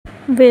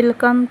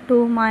Welcome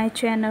to my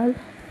channel.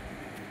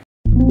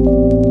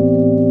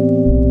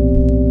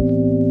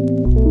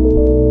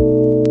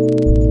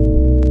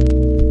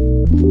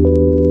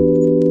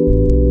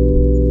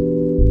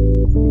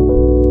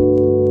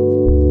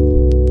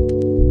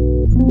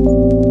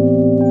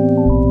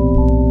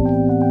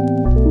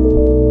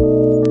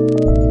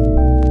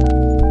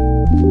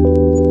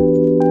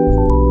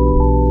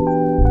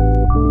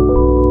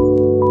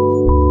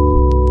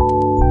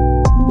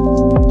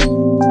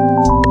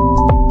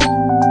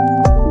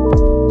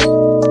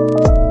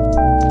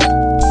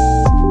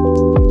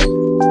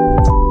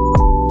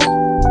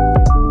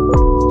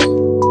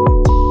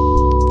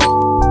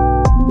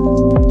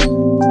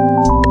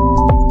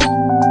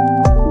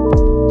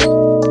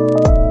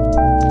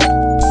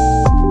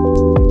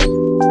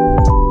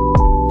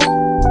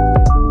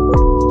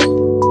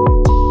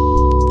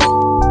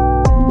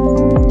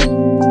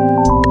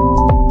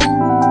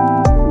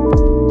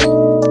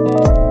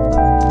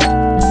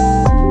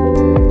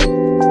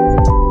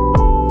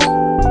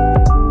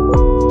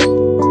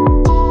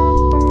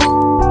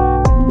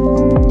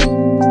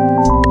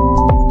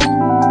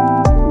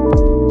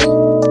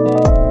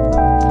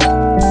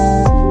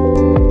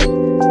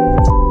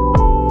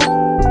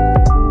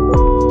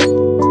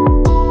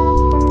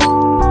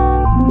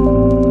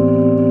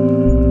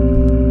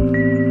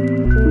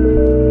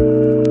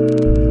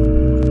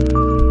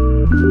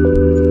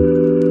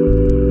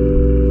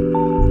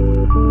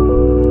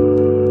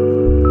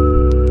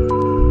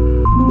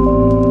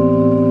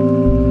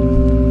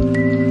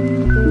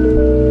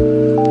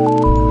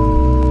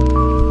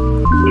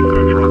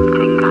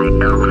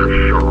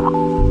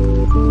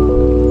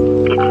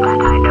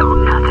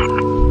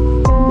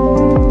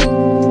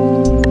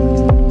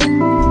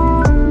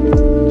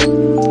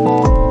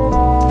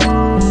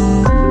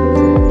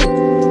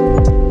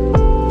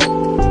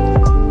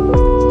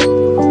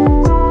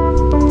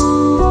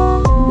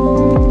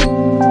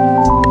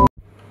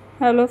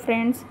 Hello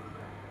friends,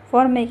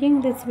 for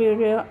making this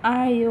video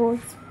I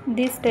use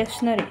this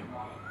stationery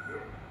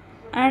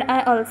and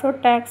I also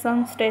tag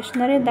some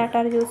stationery that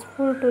are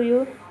useful to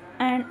you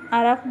and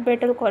are of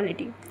better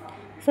quality.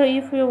 So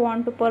if you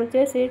want to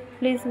purchase it,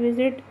 please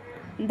visit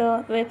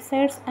the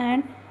websites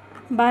and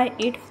buy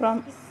it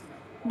from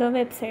the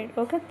website.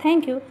 Okay,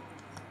 thank you.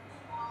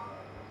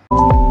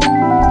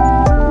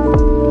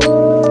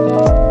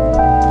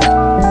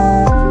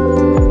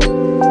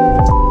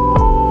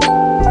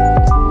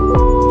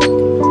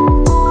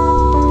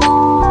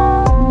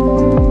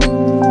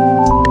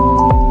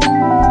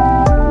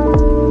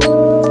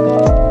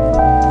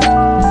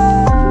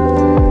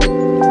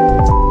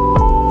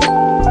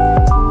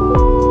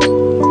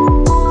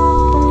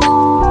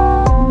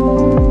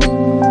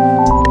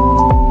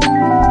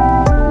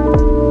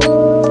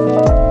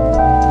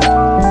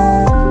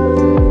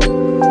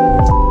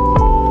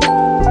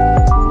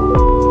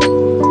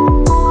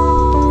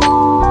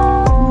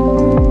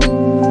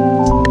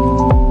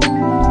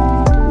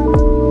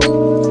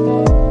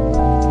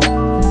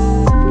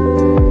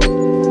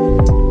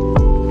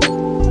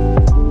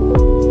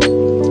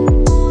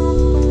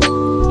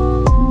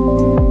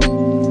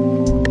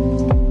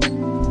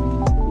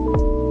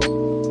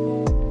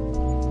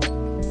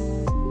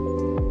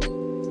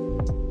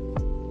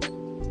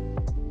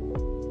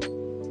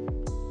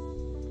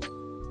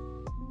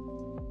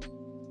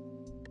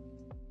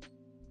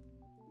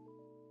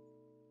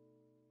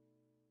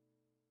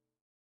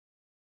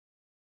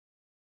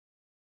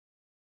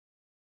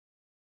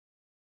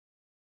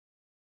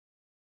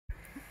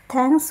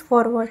 Thanks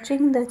for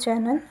watching the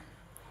channel.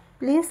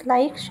 Please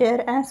like,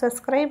 share and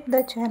subscribe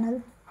the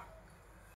channel.